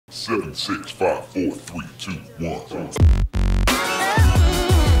7, 6, 5, 4, 3, 2, 1.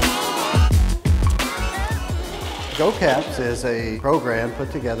 GoCaps is a program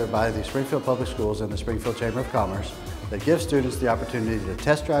put together by the Springfield Public Schools and the Springfield Chamber of Commerce that gives students the opportunity to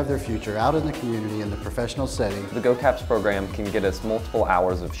test drive their future out in the community in the professional setting. The GoCaps program can get us multiple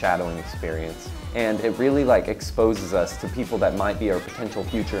hours of shadowing experience, and it really exposes us to people that might be our potential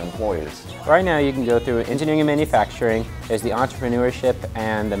future employers. Right now you can go through engineering and manufacturing, there's the entrepreneurship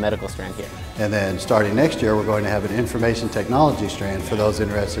and the medical strand here. And then starting next year we're going to have an information technology strand for those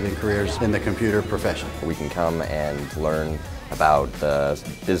interested in careers in the computer profession. We can come and learn about the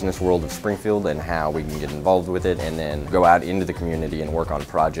business world of Springfield and how we can get involved with it, and then go out into the community and work on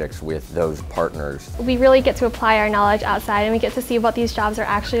projects with those partners. We really get to apply our knowledge outside, and we get to see what these jobs are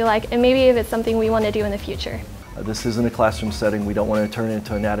actually like, and maybe if it's something we want to do in the future. This isn't a classroom setting. We don't want to turn it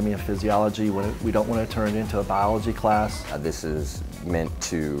into anatomy and physiology. We don't want to turn it into a biology class. This is meant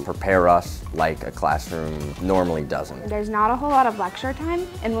to prepare us like a classroom normally doesn't. There's not a whole lot of lecture time,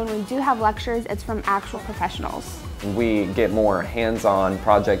 and when we do have lectures, it's from actual professionals. We get more hands-on,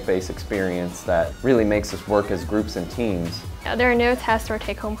 project-based experience that really makes us work as groups and teams. There are no tests or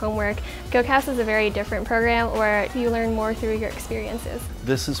take-home homework. GoCaps is a very different program where you learn more through your experiences.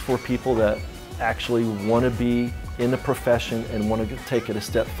 This is for people that actually want to be in the profession and want to take it a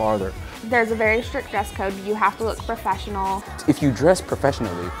step farther. There's a very strict dress code. You have to look professional. If you dress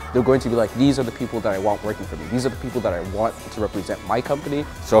professionally, they're going to be like, these are the people that I want working for me. These are the people that I want to represent my company.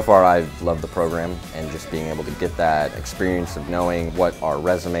 So far I've loved the program, and just being able to get that experience of knowing what our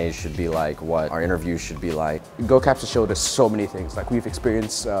resumes should be like, what our interviews should be like. GoCaps has showed us so many things. Like we've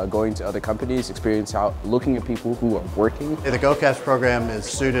experienced going to other companies, experienced how looking at people who are working. The GoCaps program is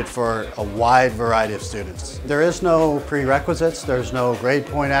suited for a wide variety of students. There is no prerequisites, there's no grade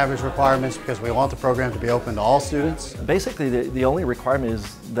point average requirements, because we want the program to be open to all students. Basically, the only requirement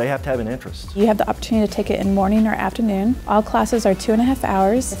is they have to have an interest. You have the opportunity to take it in morning or afternoon. All classes are 2.5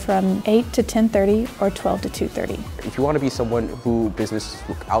 hours from 8 to 10:30 or 12 to 2:30. If you want to be someone who businesses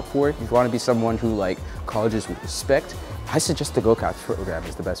look out for, if you want to be someone who colleges respect, I suggest the GoCaps program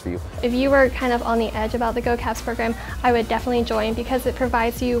is the best for you. If you were kind of on the edge about the GoCaps program, I would definitely join because it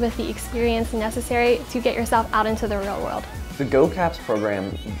provides you with the experience necessary to get yourself out into the real world. The GoCaps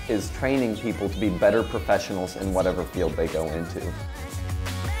program is training people to be better professionals in whatever field they go into.